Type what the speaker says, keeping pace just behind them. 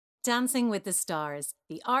Dancing with the Stars,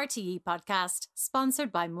 the RTE podcast,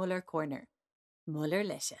 sponsored by Muller Corner.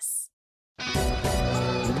 Mullerlicious.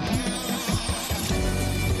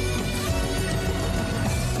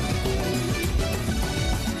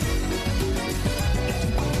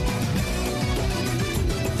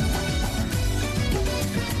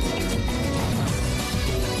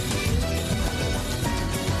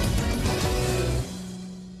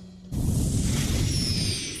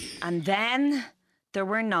 And then there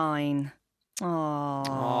were 9. Welcome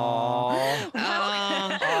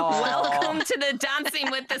to the Dancing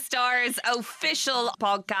with the Stars official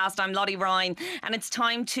podcast. I'm Lottie Ryan, and it's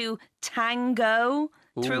time to tango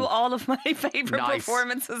through all of my favourite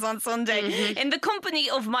performances on Sunday. In the company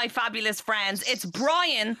of my fabulous friends, it's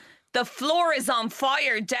Brian. The floor is on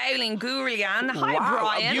fire, Dowling Gourian. Hi,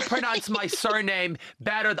 Brian. You pronounce my surname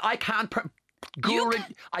better. I can't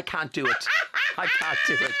I can't do it. I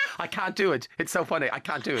can't do it. It's so funny. I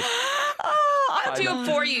can't do it. I'll do it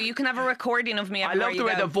for you. You can have a recording of me everywhere you go.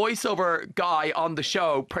 I love the way the voiceover guy on the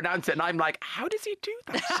show pronounce it, and I'm like, how does he do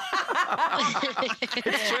that?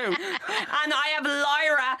 It's true. And I have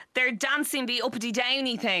Lyra. They're dancing the uppity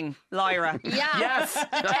downy thing, Lyra. Yeah. Yes.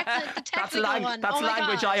 The technical one. That's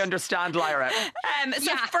language I understand, Lyra.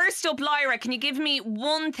 First up, Lyra, can you give me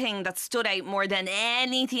one thing that stood out more than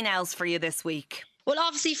anything else for you this week? Well,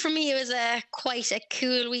 obviously for me it was quite a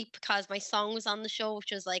cool week because my song was on the show,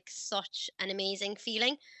 which was like such an amazing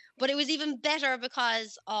feeling. But it was even better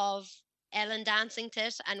because of Ellen dancing to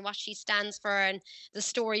it and what she stands for and the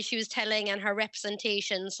story she was telling and her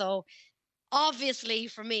representation. So obviously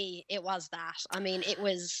for me it was that. I mean, it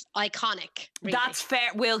was iconic. Really. That's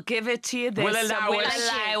fair. We'll give it to you. We'll allow it.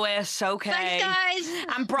 Okay. Thanks, guys.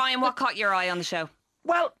 And Brian, what caught your eye on the show?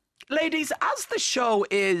 Well, ladies, as the show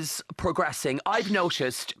is progressing, I've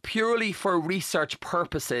noticed, purely for research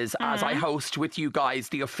purposes, as I host with you guys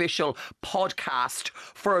the official podcast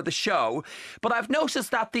for the show, but I've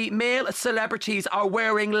noticed that the male celebrities are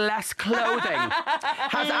wearing less clothing.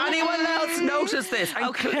 Has anyone else noticed this?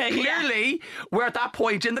 And clearly, we're at that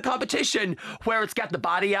point in the competition where it's get the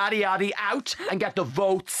body yaddy yaddy out and get the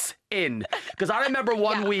votes in. Because I remember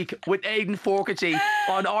one week with Aidan Fogarty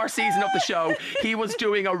on our season of the show, he was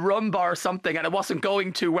doing a rumba or something and it wasn't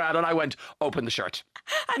going too well, and I went, open the shirt.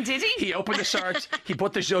 And did he? He opened the shirt, he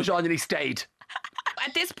put the zhuzh on and he stayed.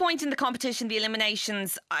 At this point in the competition, the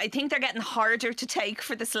eliminations, I think they're getting harder to take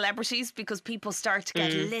for the celebrities because people start to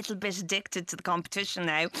get a little bit addicted to the competition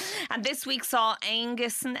now. And this week saw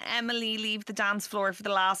Angus and Emily leave the dance floor for the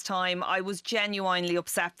last time. I was genuinely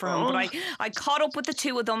upset for them, but I caught up with the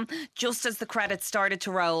two of them just as the credits started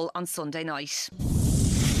to roll on Sunday night.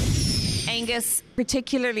 Angus,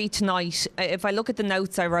 particularly tonight, if I look at the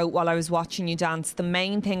notes I wrote while I was watching you dance, the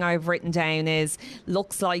main thing I've written down is,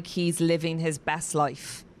 looks like he's living his best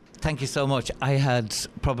life. Thank you so much. I had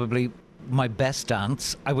probably my best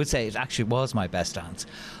dance. I would say it actually was my best dance.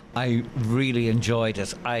 I really enjoyed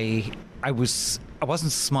it. I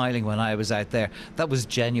wasn't smiling when I was out there. That was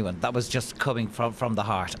genuine. That was just coming from the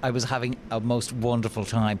heart. I was having a most wonderful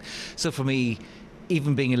time. So for me,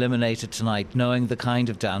 even being eliminated tonight, knowing the kind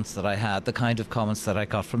of dance that I had, the kind of comments that I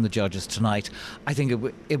got from the judges tonight, I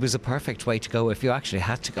think it was a perfect way to go if you actually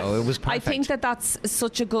had to go. It was perfect. I think that's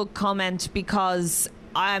such a good comment because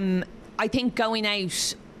I think going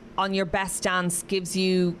out on your best dance gives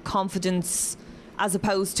you confidence as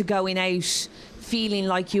opposed to going out feeling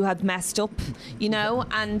like you had messed up, you know.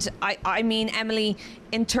 And I mean, Emily,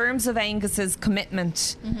 in terms of Angus's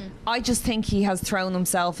commitment, I just think he has thrown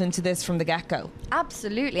himself into this from the get-go.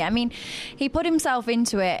 Absolutely. I mean, he put himself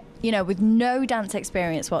into it, you know, with no dance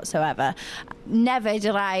experience whatsoever. Never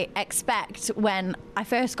did I expect when I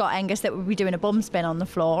first got Angus that we'd be doing a bum spin on the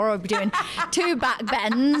floor or we'd be doing 2 back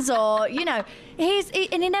bends or, you know,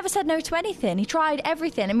 and he never said no to anything. He tried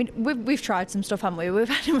everything. I mean, we've tried some stuff, haven't we? We've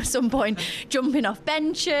had him at some point jumping off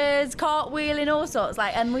benches, cartwheeling, all sorts,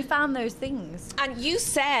 and we found those things. And you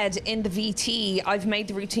said in the VT, I've made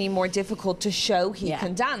the routine more difficult to show he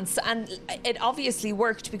can dance, and it obviously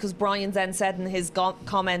worked because Brian then said in his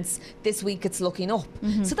comments, this week it's looking up.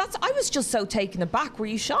 So I was just so taken aback. Were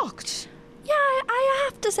you shocked? Yeah, I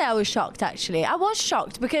have to say I was shocked, actually. I was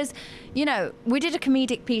shocked because, you know, we did a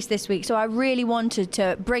comedic piece this week, so I really wanted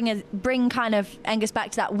to bring kind of Angus back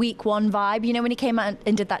to that week 1 vibe. You know, when he came out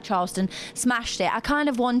and did that Charleston, smashed it. I kind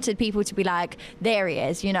of wanted people to be like, there he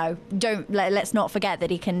is, you know, let's not forget that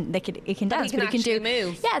he can dance, he can do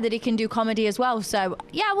move. Yeah, that he can do comedy as well. So,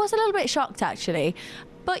 yeah, I was a little bit shocked, actually.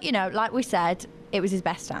 But, you know, like we said, it was his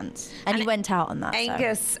best dance. And he went out on that.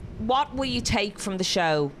 Angus, what will you take from the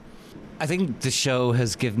show? I think the show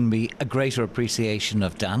has given me a greater appreciation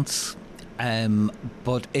of dance.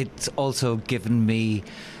 but it's also given me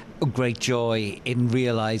great joy in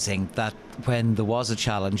realising that when there was a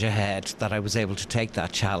challenge ahead, that I was able to take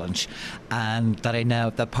that challenge, and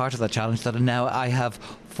that part of that challenge, that now I have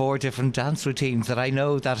 4 different dance routines that I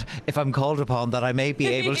know that if I'm called upon, that I may be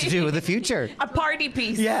able to do in the future. A party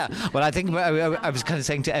piece. Yeah. Well, I think I was kind of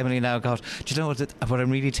saying to Emily now, God, do you know what I'm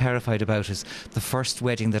really terrified about is the first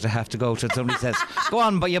wedding that I have to go to, and somebody says, go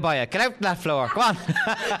on, you buy it, get out on that floor, go on.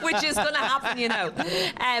 Which is going to happen, you know.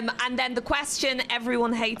 And then the question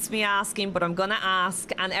everyone hates me asking, but I'm going to ask,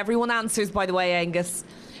 and everyone answers, by the way, Angus.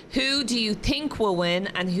 Who do you think will win,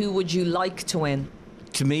 and who would you like to win?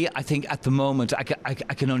 To me, I think at the moment I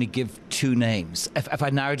can only give 2 names. If I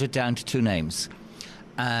narrowed it down to 2 names,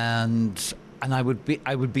 and I would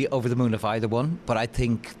be over the moon if either one. But I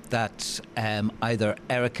think that either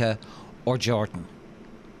Erica or Jordan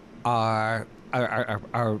are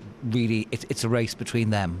really, it's a race between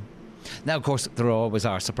them. Now, of course, there always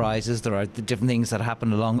are surprises. There are the different things that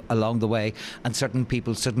happen along the way, and certain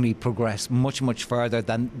people suddenly progress much further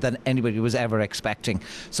than anybody was ever expecting.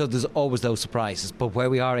 So there's always those surprises. But where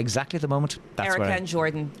we are exactly at the moment, that's Erica where and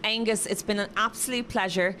Jordan. Angus, it's been an absolute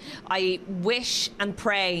pleasure. I wish and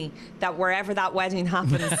pray that wherever that wedding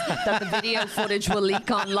happens, that the video footage will leak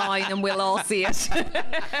online and we'll all see it.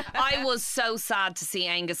 I was so sad to see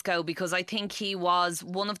Angus go, because I think he was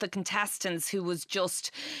one of the contestants who was just,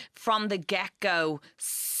 from the get-go,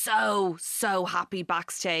 so happy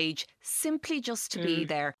backstage, simply just to be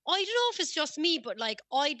there. I don't know if it's just me, but like,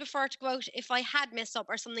 I'd prefer to go out if I had messed up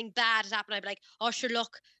or something bad had happened. I'd be like, oh sure,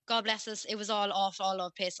 look, God bless us, it was all off, all over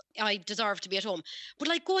pace, I deserve to be at home. But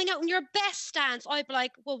like, going out in your best stance, I'd be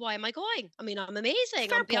like, well, why am I going? I mean, I'm amazing.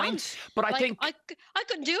 Fair I'm beyond. point. But Like, I think I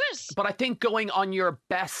couldn't do it. But I think going on your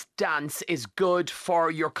best dance is good for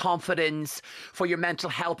your confidence, for your mental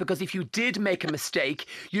health, because if you did make a mistake,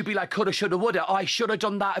 you'd be like, coulda, shoulda, woulda. I should have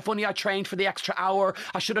done that. If only I trained for the extra hour.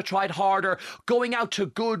 I should have tried harder. Going out to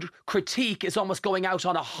good critique is almost going out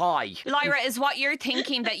on a high. Lyra, is what you're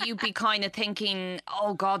thinking that you'd be kind of thinking,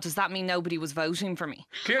 oh God, does that mean nobody was voting for me?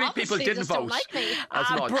 Clearly Obviously, people they didn't just don't vote like me. as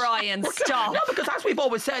much. Brian, stop. No, because as we've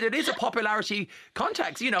always said, it is a popularity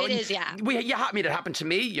context. You know, It is, yeah. It happened to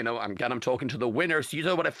me. You know, I'm talking to the winners. You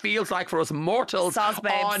know what it feels like for us mortals Sauce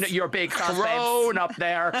babes. on your big Sauce throne up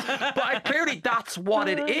there. But clearly, that's what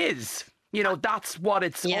it is. You know, that's what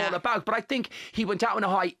it's all about. But I think he went out on a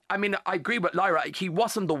high. I mean, I agree with Lyra. He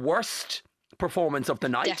wasn't the worst performance of the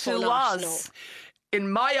night. Definitely Who not, was? no. In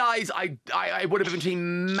my eyes, I would have been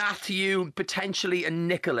between Matthew, potentially, and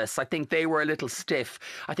Nicholas. I think they were a little stiff.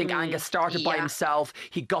 I think Angus started by himself.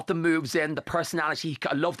 He got the moves in, the personality.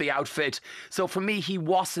 I love the outfit. So for me, he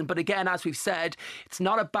wasn't. But again, as we've said, it's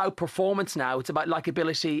not about performance now. It's about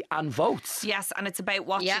likability and votes. Yes, and it's about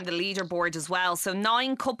watching the leaderboard as well. So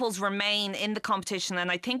 9 couples remain in the competition, and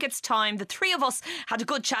I think it's time. The 3 of us had a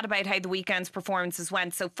good chat about how the weekend's performances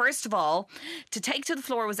went. So first of all, to take to the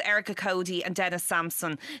floor was Erica Cody and Dennis Sampson.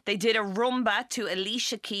 They did a rumba to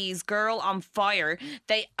Alicia Keys' Girl on Fire.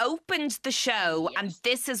 They opened the show, and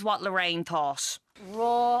this is what Lorraine thought.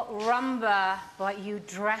 Raw rumba, but you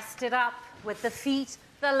dressed it up with the feet,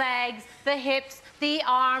 the legs, the hips, the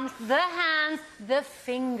arms, the hands, the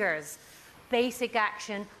fingers. Basic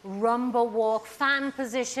action, rumba walk, fan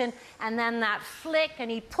position, and then that flick,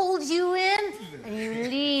 and he pulled you in, and you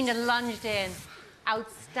leaned and lunged in.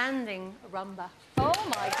 Outstanding rumba. Oh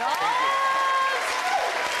my God.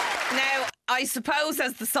 Now, I suppose,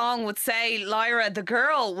 as the song would say, Lyra, the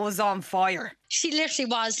girl was on fire. She literally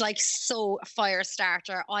was like so a fire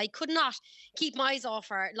starter. I could not keep my eyes off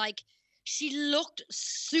her. Like, she looked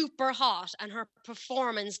super hot and her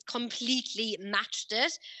performance completely matched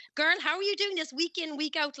it. Girl, how are you doing this week in,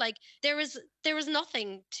 week out? Like, there was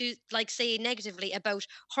nothing to like say negatively about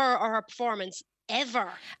her or her performance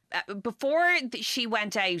ever. Before she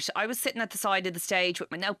went out, I was sitting at the side of the stage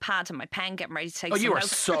with my notepad and my pen, getting ready to take some You were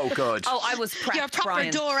notes. so good. Oh, I was prepped, You're a proper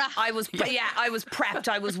Brian. Dora. I was prepped.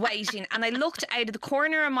 I was waiting, and I looked out of the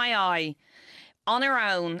corner of my eye. On her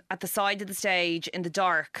own, at the side of the stage in the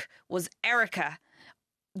dark, was Erica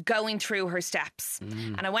going through her steps.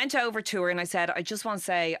 And I went over to her and I said, I just want to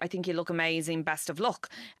say, I think you look amazing, best of luck.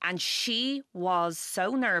 And she was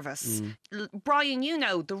so nervous. Brian, you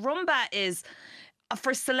know, the rumba is,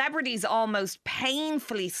 for celebrities, almost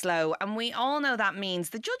painfully slow. And we all know that means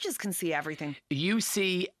the judges can see everything. You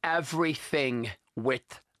see everything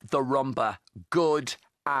with the rumba, good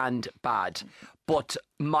and bad. But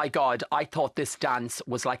my God, I thought this dance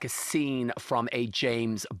was like a scene from a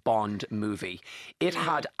James Bond movie. It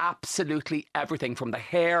had absolutely everything from the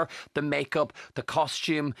hair, the makeup, the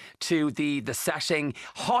costume to the setting.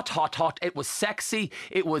 Hot, hot, hot. It was sexy,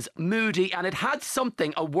 it was moody, and it had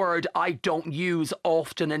something, a word I don't use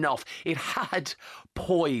often enough. It had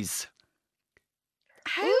poise.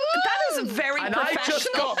 That is a very And I professional. just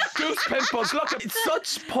got goose pimples. Look, it's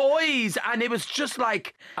such poise. And it was just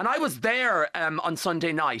like, and I was there on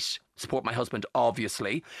Sunday night, support my husband,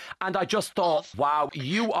 obviously. And I just thought, wow,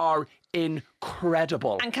 you are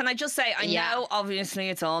incredible. And can I just say, I know obviously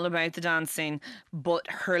it's all about the dancing, but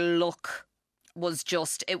her look was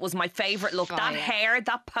just, it was my favourite look. That hair,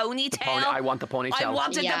 that ponytail. I want the ponytail. I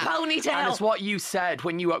wanted the ponytail. And it's what you said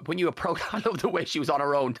when you approached. I love the way she was on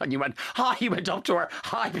her own, and you went, "Hi." You went up to her,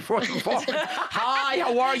 "Hi," before the performance. "Hi,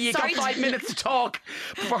 how are you? Sorry. Got 5 minutes to talk."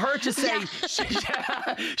 For her to say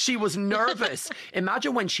she was nervous.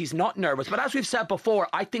 Imagine when she's not nervous. But as we've said before,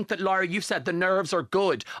 I think that, Laura, you've said the nerves are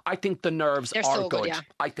good. I think the nerves They're are so good, good. yeah.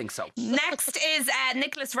 I think so. Next is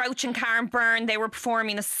Nicholas Roach and Karen Byrne. They were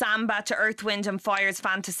performing a samba to Earth, Wind and Fire's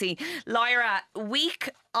Fantasy. Lyra,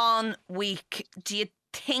 week on week, do you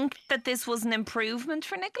think that this was an improvement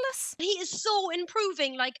for Nicholas? He is so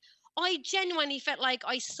improving. Like, I genuinely felt like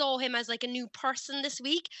I saw him as like a new person this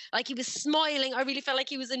week. Like, he was smiling. I really felt like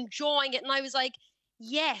he was enjoying it. And I was like,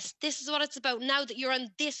 yes, this is what it's about. Now that you're in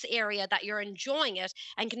this area, that you're enjoying it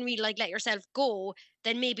and can really like let yourself go,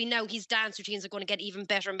 then maybe now his dance routines are going to get even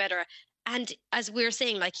better and better. And as we're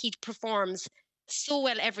saying, like, he performs so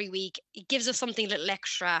well every week. It gives us something a little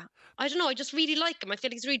extra. I don't know, I just really like him. I feel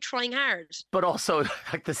like he's really trying hard. But also,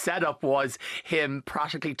 like, the setup was him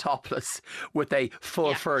practically topless with a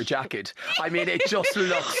full fur jacket. I mean, it just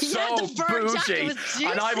looked Yeah, so the fur jacket bougie. was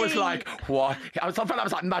And I was juicy. like, what? I was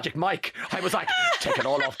like Magic Mike. I was like, take it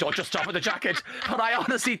all off, don't just stop with the jacket. But I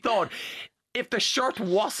honestly thought, if the shirt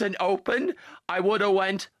wasn't open, I would have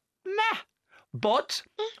went, meh. But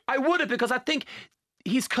I would have, because I think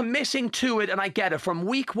he's committing to it, and I get it. From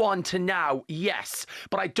week one to now, yes.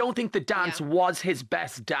 But I don't think the dance was his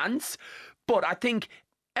best dance. But I think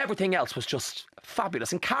everything else was just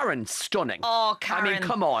fabulous. And Karen, stunning. Oh, Karen. I mean,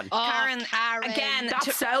 come on. Karen, Karen. again, That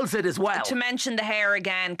sells it as well. to mention the hair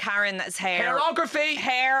again, Karen's hair. Hairography.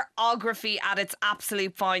 Hairography at its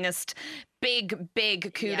absolute finest. Big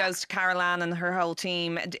kudos to Carol Ann and her whole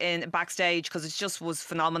team in backstage, because it just was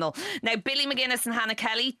phenomenal. Now, Billy McGuinness and Hannah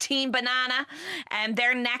Kelly, Team Banana, and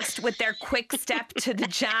they're next with their quick step to the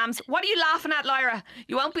jams. What are you laughing at, Lyra?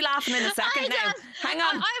 You won't be laughing in a second now. Hang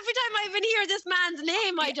on. Every time I even hear this man's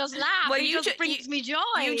name, I just laugh. Well, It just brings me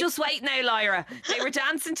joy. You just wait now, Lyra. They were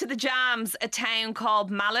dancing to the jams, a town called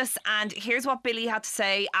Malice, and here's what Billy had to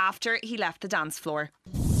say after he left the dance floor.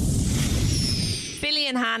 Billy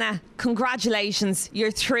and Hannah, congratulations,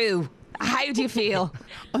 you're through. How do you feel?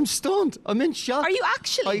 I'm stunned. I'm in shock. Are you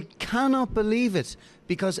actually? I cannot believe it,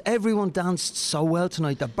 because everyone danced so well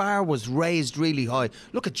tonight. The bar was raised really high.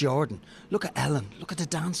 Look at Jordan. Look at Ellen. Look at the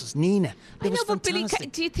dancers. Nina. I know, was but Billy,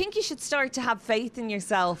 fantastic. do you think you should start to have faith in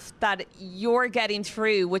yourself that you're getting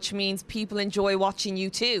through, which means people enjoy watching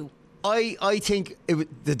you too? I think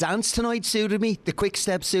the dance tonight suited me. The quick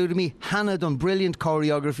step suited me. Hannah done brilliant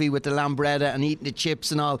choreography with the lambretta and eating the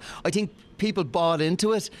chips and all. I think people bought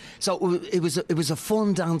into it. So it was a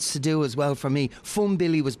fun dance to do as well for me. Fun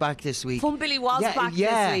Billy was back this week. Fun Billy was back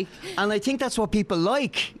this week. And I think that's what people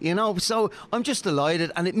like, you know. So I'm just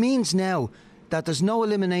delighted. And it means now that there's no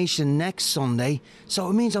elimination next Sunday. So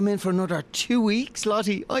it means I'm in for another 2 weeks,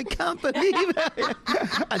 Lottie. I can't believe it.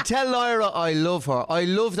 And tell Lyra I love her. I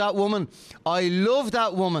love that woman. I love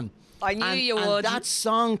that woman. I knew you and would. that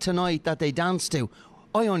song tonight that they danced to,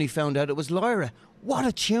 I only found out it was Lyra. What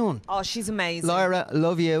a tune. Oh, she's amazing. Lyra,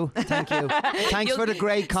 love you. Thank you. Thanks for the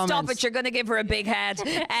great comments. Stop it, you're going to give her a big head.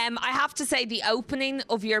 I have to say, the opening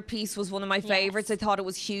of your piece was one of my favourites. I thought it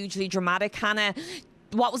was hugely dramatic. Hannah,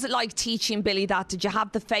 what was it like teaching Billy that? Did you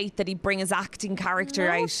have the faith that he'd bring his acting character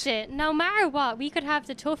out? Loved it. No matter what, we could have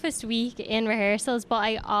the toughest week in rehearsals, but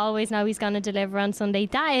I always know he's going to deliver on Sunday.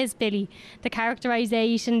 That is Billy. The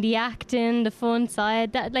characterisation, the acting, the fun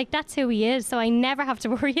side, that's who he is. So I never have to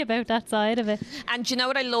worry about that side of it. And do you know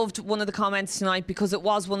what I loved? One of the comments tonight, because it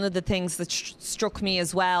was one of the things that struck me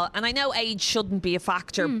as well. And I know age shouldn't be a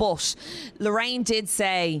factor, but Lorraine did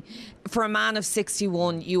say, for a man of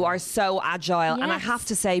 61, you are so agile. Yes. And I have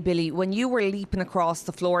to say, Billy, when you were leaping across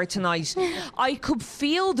the floor tonight, I could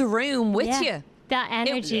feel the room with you. that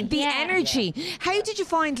energy. The Yeah. energy. How did you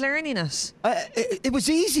find learning it? It was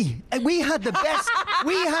easy. We had the best.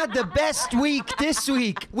 We had the best week this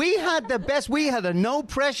week. We had the best. We had a no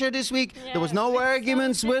pressure this week. There was no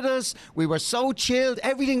arguments with us. We were so chilled.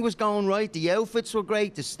 Everything was going right. The outfits were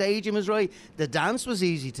great. The staging was right. The dance was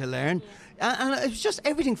easy to learn. And it was just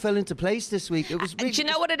everything fell into place this week. It was really, Do you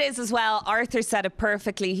know what it is as well? Arthur said it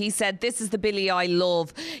perfectly. He said, "This is the Billy I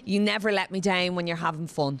love. You never let me down when you're having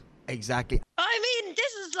fun." Exactly. I mean,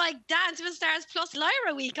 this is like Dance with Stars plus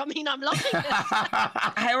Lyra week. I mean, I'm loving this.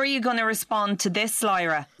 How are you going to respond to this,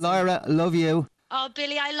 Lyra? Lyra, love you. Oh,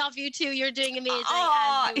 Billy, I love you too. You're doing amazing.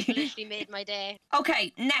 Oh. And you literally made my day.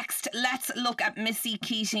 Okay, next, let's look at Missy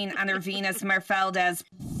Keating and her Venus Merfeldes.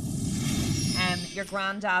 Your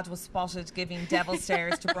granddad was spotted giving devil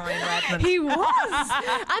stares to Brian Redmond. He was.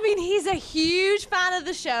 I mean, he's a huge fan of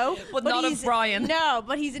the show. But not of Brian. No,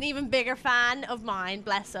 but he's an even bigger fan of mine,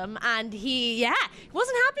 bless him. And he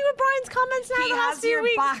wasn't happy with Brian's comments now He the last has few your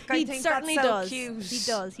weeks. back. I He think certainly that's so does. cute. He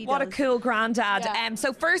does. He What does. a cool granddad. Yeah.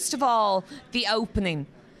 So first of all, the opening.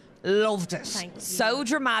 Loved it. Thank you. So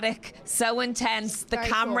dramatic, so intense. The Very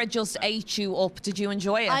camera cool. just ate you up. Did you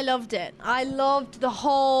enjoy it? I loved it. I loved the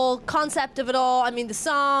whole concept of it all. I mean, the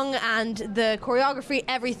song and the choreography,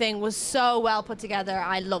 everything was so well put together.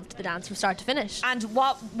 I loved the dance from start to finish. And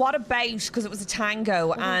what about, because it was a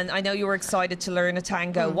tango, and I know you were excited to learn a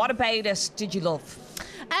tango. What about it did you love?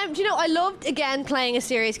 Do you know, I loved, again, playing a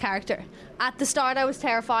serious character. At the start, I was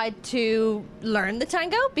terrified to learn the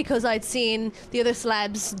tango because I'd seen the other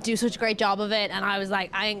celebs do such a great job of it, and I was like,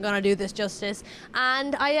 I ain't gonna do this justice.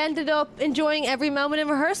 And I ended up enjoying every moment in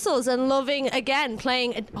rehearsals and loving, again,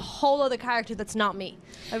 playing a whole other character that's not me.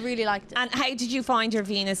 I really liked it. And how did you find your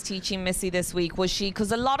Venus teaching Missy this week? Was she,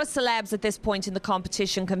 because a lot of celebs at this point in the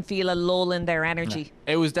competition can feel a lull in their energy.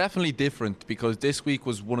 It was definitely different because this week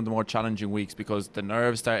was one of the more challenging weeks because the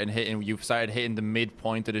nerves started hitting. You started hitting the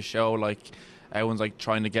midpoint of the show, like everyone's like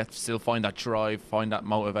trying to still find that drive, find that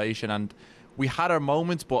motivation, and we had our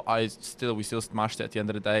moments, but we still smashed it at the end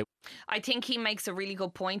of the day. I think he makes a really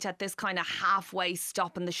good point at this kind of halfway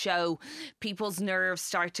stop in the show. People's nerves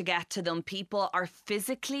start to get to them. People are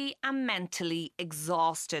physically and mentally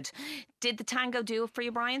exhausted. Did the tango do it for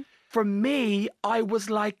you, Brian? For me, I was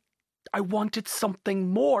like, I wanted something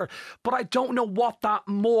more, but I don't know what that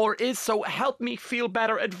more is. So help me feel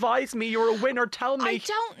better. Advise me. You're a winner. Tell me. I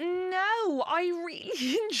don't know. I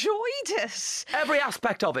really enjoyed it. Every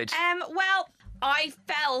aspect of it. Well, I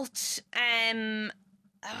felt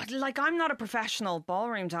like I'm not a professional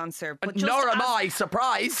ballroom dancer, but just nor am I.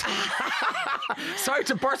 Surprise. Sorry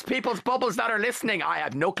to burst people's bubbles that are listening. I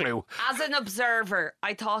had no clue. As an observer,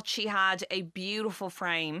 I thought she had a beautiful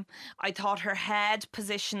frame. I thought her head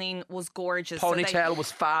positioning was gorgeous. Ponytail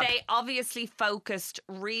was fab. They obviously focused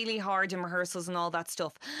really hard in rehearsals and all that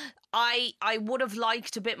stuff. I would have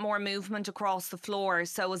liked a bit more movement across the floor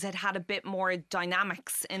so as it had a bit more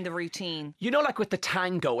dynamics in the routine. You know, like with the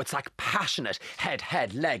tango, it's like passionate. Head,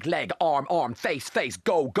 head, leg, leg, arm, arm, face, face,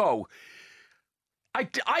 go, go.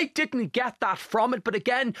 I didn't get that from it, but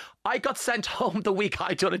again, I got sent home the week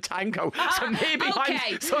I done a tango, so maybe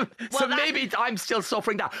Okay. maybe I'm still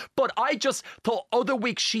suffering that. But I just thought other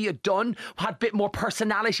weeks she had a bit more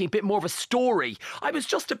personality, a bit more of a story. I was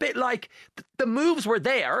just a bit like the moves were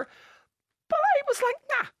there, but I was like,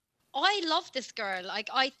 nah. I love this girl. Like,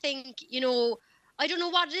 I think, I don't know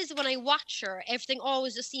what it is when I watch her. Everything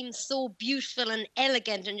always just seems so beautiful and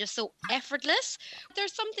elegant and just so effortless.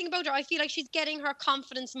 There's something about her. I feel like she's getting her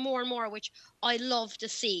confidence more and more, which I love to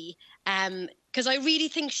see. Because I really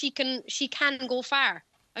think she can go far.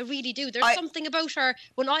 I really do. There's something about her.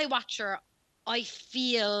 When I watch her, I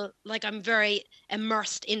feel like I'm very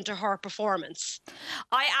immersed into her performance.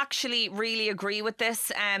 I actually really agree with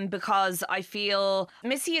this because I feel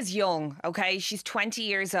Missy is young, okay? She's 20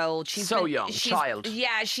 years old. She's child.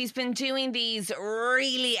 Yeah, she's been doing these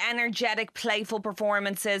really energetic, playful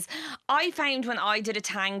performances. I found when I did a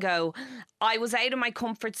tango, I was out of my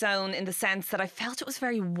comfort zone in the sense that I felt it was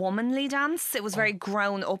very womanly dance. It was very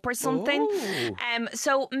grown up or something.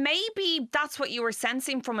 So maybe that's what you were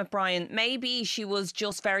sensing from it, Brian. Maybe she was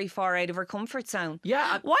just very far out of her comfort zone.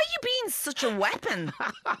 Yeah. Why are you being such a weapon?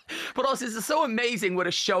 But also, it's so amazing with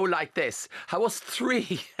a show like this, how us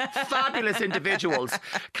three fabulous individuals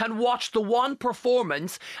can watch the one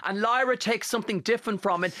performance and Lyra takes something different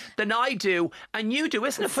from it than I do and you do.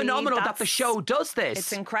 Isn't it phenomenal that the show does this?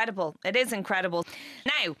 It's incredible. It is incredible.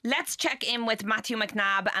 Now, let's check in with Matthew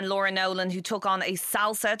McNabb and Laura Nolan, who took on a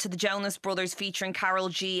salsa to the Jonas Brothers featuring Karol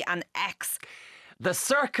G and X. The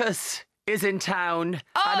circus is in town and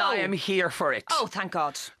I am here for it. Oh, thank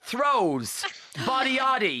God. Throws, body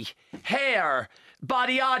hair,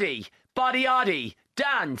 body,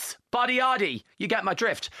 dance, body. You get my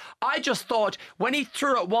drift. I just thought, when he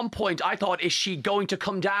threw at one point, I thought, is she going to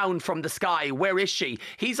come down from the sky? Where is she?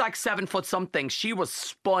 He's like 7 foot something. She was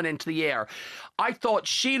spun into the air. I thought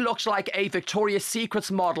she looked like a Victoria's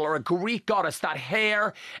Secrets model or a Greek goddess. That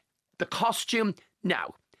hair, the costume.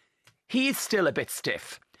 Now, he's still a bit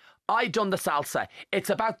stiff. I done the salsa. It's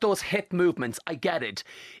about those hip movements. I get it.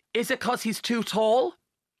 Is it because he's too tall?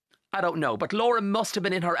 I don't know, but Laura must have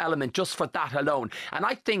been in her element just for that alone. And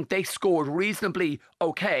I think they scored reasonably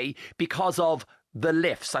okay because of the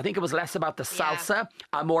lifts. I think it was less about the salsa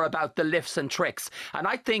and more about the lifts and tricks. And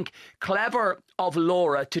I think clever of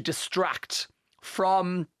Laura to distract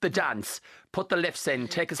from the dance, put the lifts in,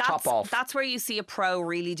 take his top off. That's where you see a pro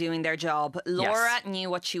really doing their job. Laura knew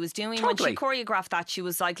what she was doing. Totally. When she choreographed that, she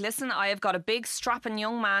was like, listen, I have got a big strapping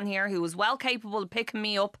young man here who is well capable of picking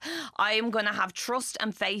me up. I am going to have trust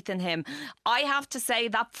and faith in him. I have to say,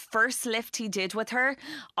 that first lift he did with her,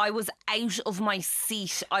 I was out of my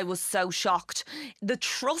seat. I was so shocked. The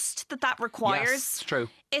trust that requires. Yes, true.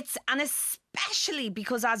 And especially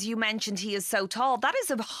because, as you mentioned, he is so tall. That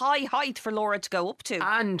is a high height for Laura to go up to.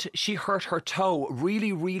 And she hurt her toe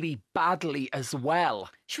really, really badly as well.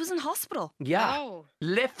 She was in hospital. Yeah. Oh.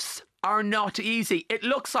 Lifts are not easy. It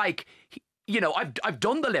looks like, you know, I've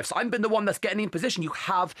done the lifts. I've been the one that's getting in position. You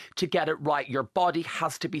have to get it right. Your body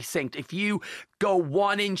has to be synced. If you go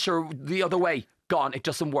 1 inch or the other way, gone. It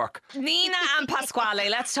doesn't work. Nina and Pasquale,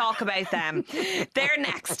 let's talk about them. They're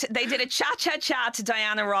next. They did a cha-cha-cha to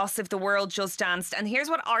Diana Ross, If the World Just Danced. And here's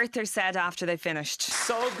what Arthur said after they finished.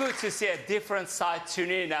 So good to see a different side to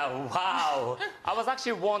Nina. Wow. I was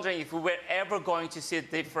actually wondering if we were ever going to see a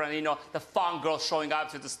different, the fun girl showing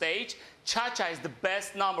up to the stage. Cha-cha is the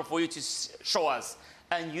best number for you to show us.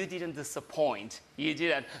 And you didn't disappoint. You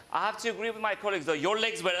didn't. I have to agree with my colleagues, though. Your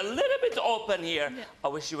legs were a little bit open here. Yeah. I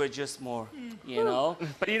wish you were just more, you know.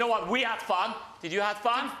 But you know what? We had fun. Did you have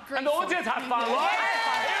fun? And the audience had fun, right?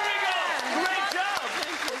 Here we go. Great job.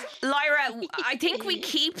 Lyra, I think we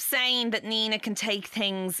keep saying that Nina can take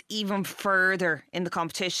things even further in the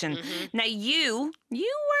competition. Now, you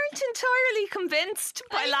weren't entirely convinced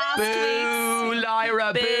by last Boo, week's.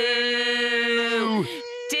 Lyra, boo!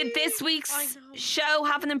 Did this week's show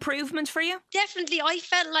have an improvement for you? Definitely. I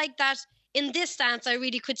felt like that in this dance, I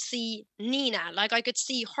really could see Nina. Like, I could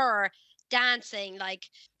see her dancing, like,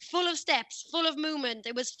 full of steps, full of movement.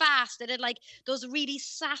 It was fast. It had, like, those really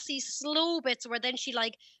sassy, slow bits where then she,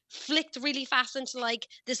 like, flicked really fast into, like,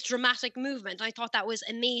 this dramatic movement. I thought that was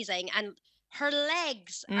amazing. And her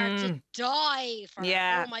legs are to die for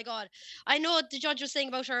her. Oh, my God. I know the judge was saying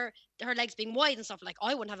about her legs being wide and stuff. Like,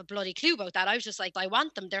 I wouldn't have a bloody clue about that. I was just like, I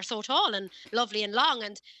want them. They're so tall and lovely and long.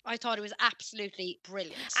 And I thought it was absolutely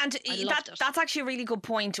brilliant. And that's actually a really good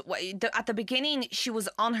point. At the beginning, she was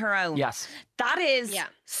on her own. Yes. That is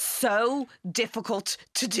so difficult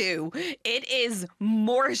to do. It is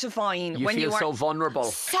mortifying when you feel so vulnerable.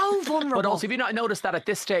 So vulnerable. But also, have you not noticed that at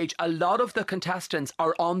this stage, a lot of the contestants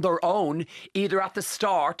are on their own, either at the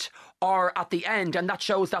start or at the end, and that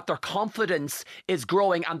shows that their confidence is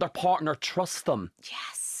growing and their partner trusts them.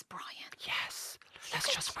 Yes, Brian. Yes.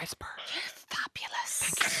 Let's just whisper. Fabulous.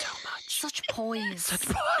 Thank you so much. Such poise. Such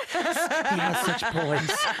poise. He has such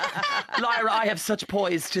poise. Lyra, I have such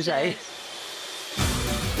poise today.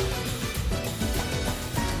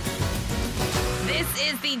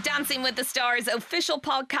 This is the Dancing with the Stars official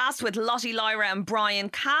podcast with Lottie, Lyra and Brian,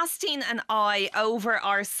 casting an eye over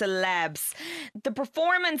our celebs. The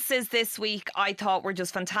performances this week I thought were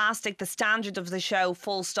just fantastic. The standard of the show,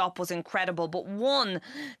 full stop, was incredible. But one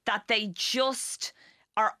that they just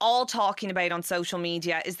are all talking about on social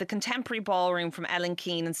media is the Contemporary Ballroom from Ellen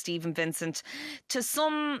Keane and Stephen Vincent to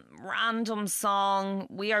some random song,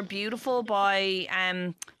 We Are Beautiful, by,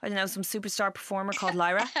 I don't know, some superstar performer called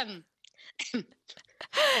Lyra.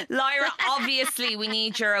 Lyra, obviously we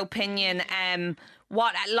need your opinion.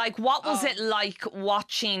 What was it like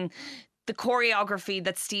watching the choreography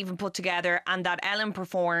that Stephen put together and that Ellen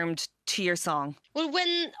performed to your song? Well,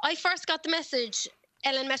 when I first got the message,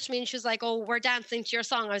 Ellen messaged me and she was like, oh, we're dancing to your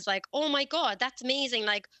song. I was like, oh my God, that's amazing.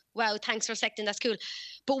 Like, wow, thanks for selecting, that's cool.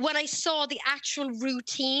 But when I saw the actual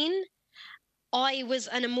routine, I was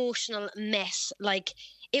an emotional mess. Like,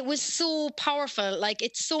 it was so powerful. Like,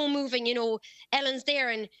 it's so moving. You know, Ellen's there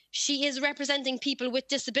and she is representing people with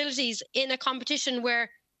disabilities in a competition where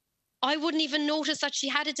I wouldn't even notice that she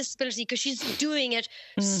had a disability because she's doing it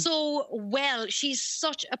so well. She's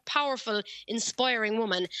such a powerful, inspiring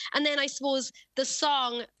woman. And then I suppose the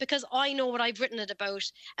song, because I know what I've written it about,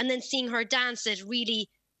 and then seeing her dance it really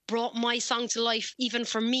brought my song to life even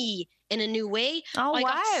for me in a new way. I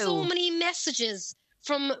got so many messages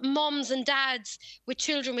from mums and dads with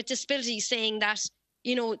children with disabilities saying that,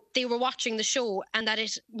 you know, they were watching the show and that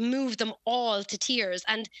it moved them all to tears.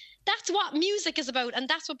 And that's what music is about, and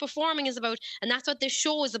that's what performing is about, and that's what this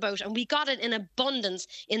show is about. And we got it in abundance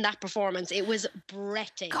in that performance. It was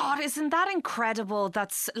breathtaking. God, isn't that incredible?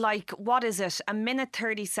 That's like, what is it? A minute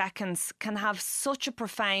 30 seconds can have such a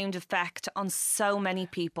profound effect on so many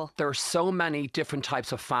people. There are so many different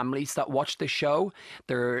types of families that watch this show.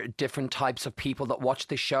 There are different types of people that watch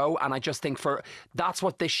this show. And I just think that's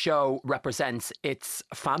what this show represents. It's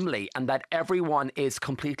family, and that everyone is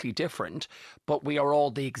completely different, but we are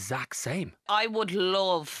all the exact same. I would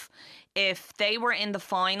love if they were in the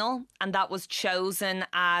final and that was chosen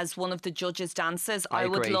as one of the judges' dances. I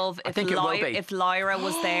would love if Lyra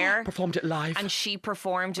was there. Performed it live. And she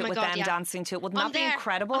performed it with them dancing to it. Wouldn't that be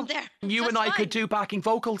incredible? I'm there. You and I could do backing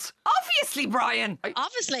vocals. Obviously, Brian.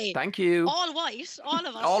 Obviously. Thank you. All white. All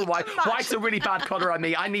of us. All white. White's a really bad colour on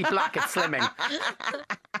me. I need black at slimming.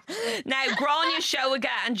 Now, Grania Shoaga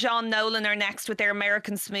and John Nolan are next with their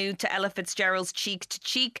American Smooth to Ella Fitzgerald's Cheek to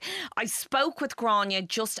Cheek. I spoke with Grania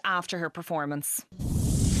just after her performance.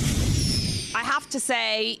 I have to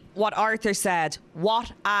say what Arthur said.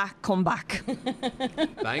 What a comeback.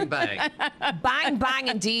 Bang, bang. Bang, bang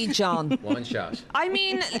indeed, John. One shot. I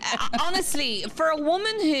mean, honestly, for a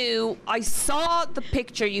woman who... I saw the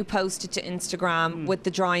picture you posted to Instagram with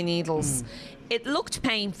the dry needles. It looked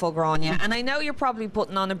painful, Grania, and I know you're probably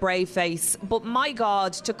putting on a brave face, but my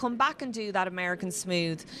God, to come back and do that American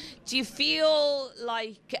Smooth, do you feel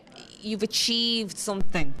like you've achieved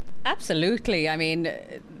something? Absolutely. I mean,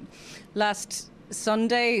 last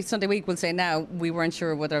Sunday week, we'll say now, we weren't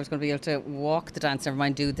sure whether I was going to be able to walk the dance, never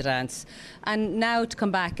mind do the dance. And now to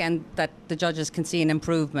come back and that the judges can see an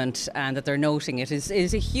improvement and that they're noting it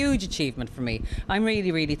is a huge achievement for me. I'm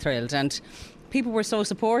really, really thrilled. And people were so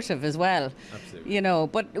supportive as well. Absolutely. You know,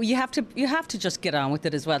 but you have to just get on with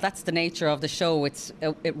it as well. That's the nature of the show.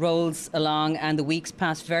 It rolls along and the weeks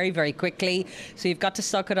pass very, very quickly. So you've got to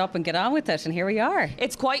suck it up and get on with it. And here we are.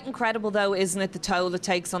 It's quite incredible though, isn't it, the toll it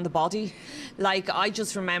takes on the body? Like, I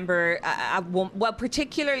just remember,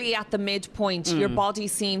 particularly at the midpoint, your body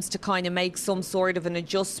seems to kind of make some sort of an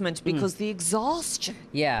adjustment because the exhaustion.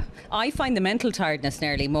 Yeah. I find the mental tiredness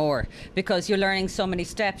nearly more because you're learning so many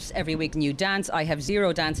steps every week and you dance. I have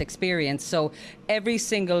zero dance experience, so every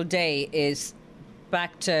single day is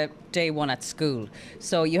back to day one at school.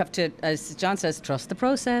 So you have to, as John says, trust the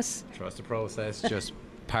process. Trust the process. Just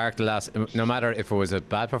park the last, no matter if it was a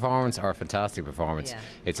bad performance or a fantastic performance,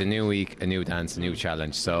 it's a new week, a new dance, a new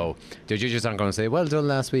challenge. So the judges aren't going to say, well done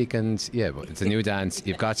last week, and but it's a new dance.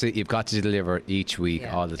 You've got to deliver each week,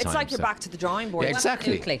 all the time. It's like you're back to the drawing board. Yeah,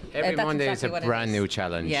 exactly. Absolutely. Every Monday exactly is a brand new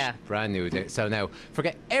challenge. Yeah. Brand new day. So now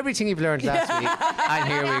forget everything you've learned last week, and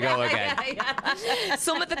here we go again.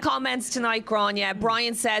 Some of the comments tonight, Grania.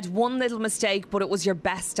 Brian said one little mistake, but it was your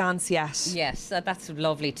best dance yet. Yes, that's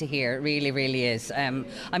lovely to hear. It really, really is.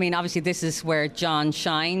 I mean, obviously this is where John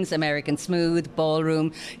shines, American Smooth,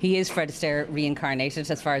 ballroom. He is Fred Astaire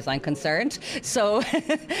reincarnated as far as I'm concerned. So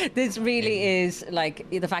this really is, like,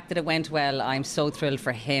 the fact that it went well, I'm so thrilled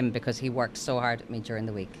for him because he worked so hard at me during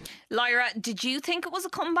the week. Lyra, did you think it was a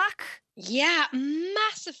comeback? Yeah,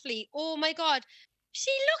 massively. Oh my God.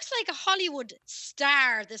 She looks like a Hollywood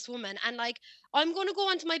star, this woman. And like, I'm going to go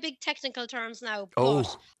on to my big technical terms now.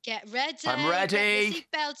 But get ready. I'm ready. Get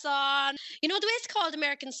the seatbelts on. You know, the way it's called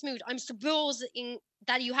American Smooth, I'm supposing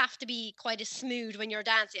that you have to be quite a smooth when you're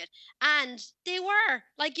dancing. And they were.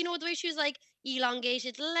 Like, you know, the way she was like,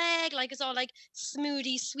 elongated leg, like it's all like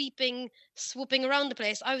smoothie swooping around the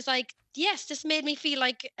place. I was like, yes, this made me feel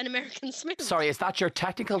like an American Smooth. Sorry, is that your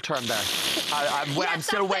technical term there? I'm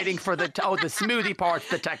still waiting for the smoothie part's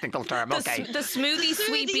the technical term. Okay. The smoothie,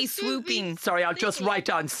 sweepy, swooping. Sorry, I'll just write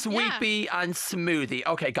down sweepy and smoothie.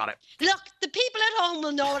 Okay, got it. Look, the people at home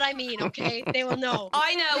will know what I mean, okay? They will know.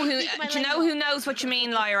 I know who. Do you know who knows what you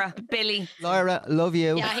mean, Lyra? Billy. Lyra, love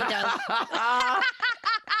you. Yeah, he does.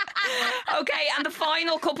 Okay, and the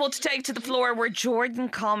final couple to take to the floor were Jordan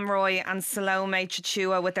Conroy and Salome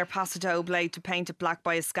Chichua with their Paso Doble to Paint It Black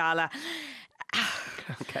by Escala.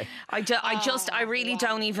 Okay. I really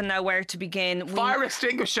don't even know where to begin. Fire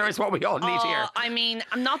extinguisher is what we all need here. I mean,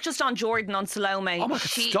 I'm not just on Jordan, on Salome. Oh my God,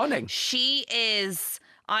 stunning. She is...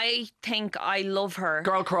 I think I love her.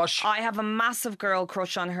 Girl crush. I have a massive girl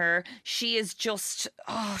crush on her. She is just...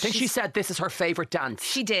 I think she said this is her favourite dance.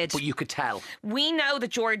 She did. But you could tell. We know that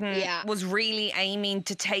Jordan was really aiming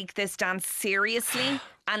to take this dance seriously.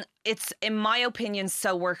 And it's, in my opinion,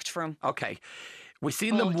 so worked for him. Okay. We've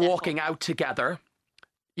seen them walking out together.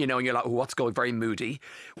 you know, and you're like, oh, what's going, very moody.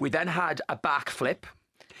 We then had a backflip.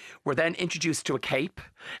 We're then introduced to a cape,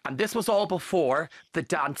 and this was all before the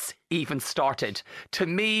dance even started. To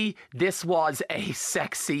me, this was a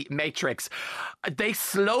sexy matrix. They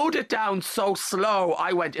slowed it down so slow.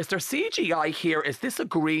 I went, is there CGI here? Is this a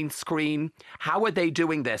green screen? How are they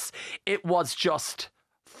doing this? It was just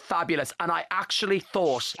fabulous, and I actually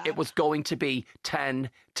thought it was going to be 10,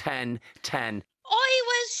 10, 10. I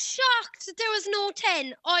was shocked that there was no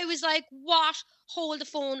 10. I was like, what? Hold the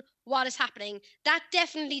phone. What is happening? That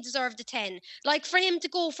definitely deserved a 10. Like, for him to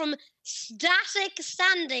go from static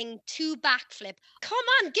standing to backflip. Come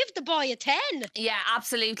on, give the boy a 10. Yeah,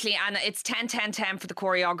 absolutely. And it's 10, 10, 10 for the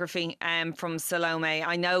choreography from Salome.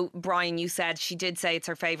 I know, Brian, you said she did say it's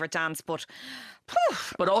her favourite dance, but...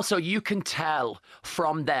 But also, you can tell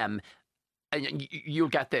from them, and you'll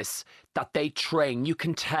get this, that they train. You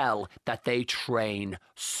can tell that they train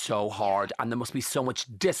so hard, and there must be so much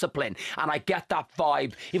discipline. And I get that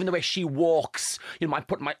vibe, even the way she walks, you know, I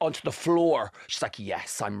put my onto the floor. She's like,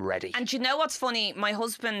 yes, I'm ready. And you know what's funny? My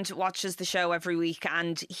husband watches the show every week,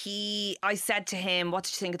 and I said to him, what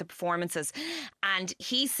did you think of the performances? And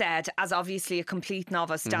he said, as obviously a complete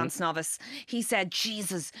novice, dance novice, he said,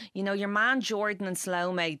 Jesus, you know, your man Jordan and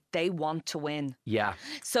Salome, they want to win. Yeah.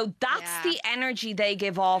 So that's the energy they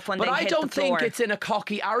give off when they hit the floor. But I don't think it's in a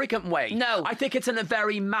cocky, arrogant way. No. I think it's in a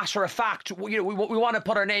very matter of fact. You know, we want to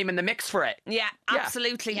put our name in the mix for it. Yeah,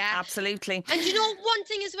 absolutely. Yeah. Absolutely. And you know, one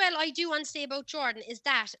thing as well I do want to say about Jordan is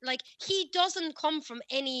that, like, he doesn't come from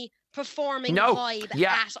any performing vibe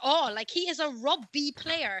at all. Like, he is a rugby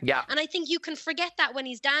player. Yeah. And I think you can forget that when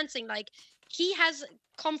he's dancing. Like, he has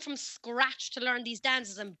come from scratch to learn these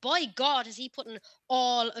dances, and by God is he putting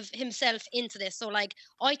all of himself into this. So, like,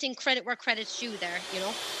 I think credit where credit's due there, you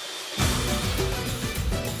know.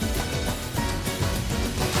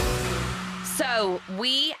 So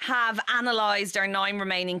we have analysed our 9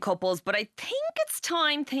 remaining couples, but I think it's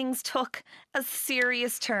time things took a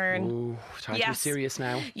serious turn. Ooh, time to be serious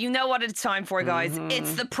now. You know what it's time for, guys.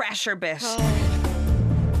 It's the pressure bit.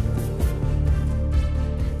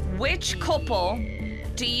 Which couple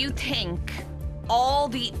do you think all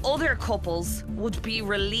the other couples would be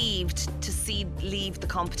relieved to see leave the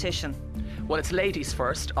competition? Well, it's ladies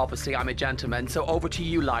first. Obviously, I'm a gentleman. So over to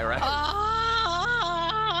you, Lyra.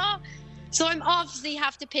 So I'm obviously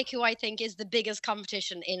have to pick who I think is the biggest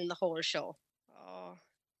competition in the whole show.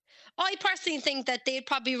 I personally think that they'd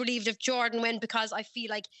probably be relieved if Jordan went, because I feel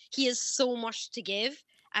like he has so much to give.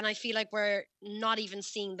 And I feel like we're not even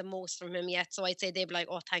seeing the most from him yet. So I'd say they'd be like,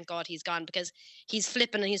 oh, thank God he's gone, because he's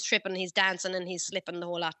flipping and he's tripping and he's dancing and he's slipping the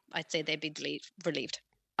whole lot. I'd say they'd be relieved.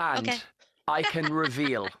 And I can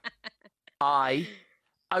reveal, I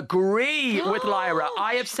agree with Lyra.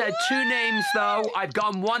 I have said 2 names, though. I've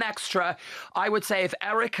gone 1 extra. I would say if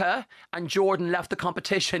Erica and Jordan left the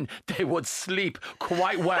competition, they would sleep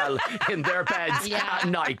quite well in their beds at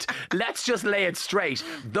night. Let's just lay it straight.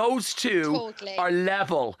 Those 2 are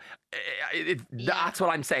level. That's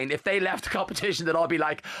what I'm saying. If they left the competition, then I'll be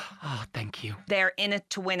like, oh, thank you. They're in it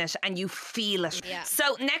to win it, and you feel it. Yeah.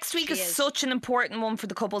 So next week is such an important one for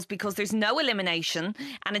the couples, because there's no elimination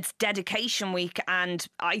and it's dedication week, and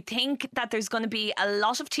I think that there's going to be a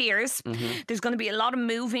lot of tears. There's going to be a lot of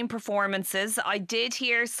moving performances. I did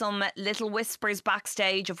hear some little whispers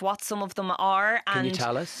backstage of what some of them are. Can you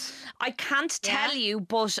tell us? I can't tell you,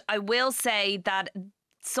 but I will say that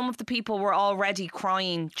some of the people were already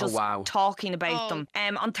crying just talking about them.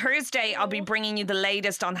 On Thursday, I'll be bringing you the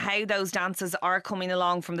latest on how those dances are coming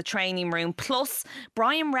along from the training room. Plus,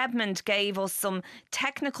 Brian Redmond gave us some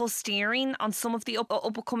technical steering on some of the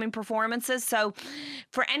upcoming performances. So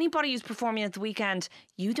for anybody who's performing at the weekend,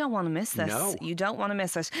 you don't want to miss this. No. You don't want to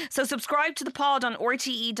miss it. So subscribe to the pod on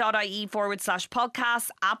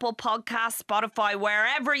rte.ie/podcasts, Apple Podcasts, Spotify,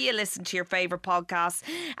 wherever you listen to your favourite podcasts.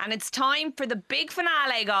 And it's time for the big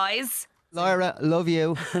finale, guys. Lyra, love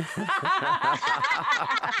you.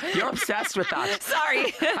 You're obsessed with that.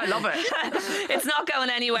 Sorry. I love it. It's not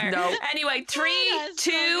going anywhere. No. Anyway, 3,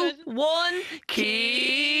 2, 1.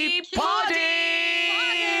 Keep podding!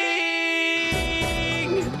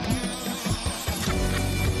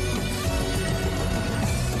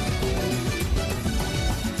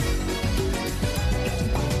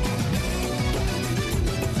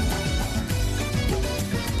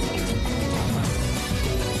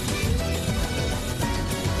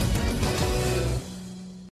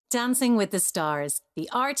 Dancing with the Stars, the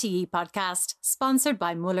RTE podcast, sponsored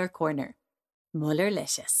by Muller Corner.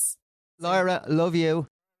 Mullerlicious. Lyra, love you.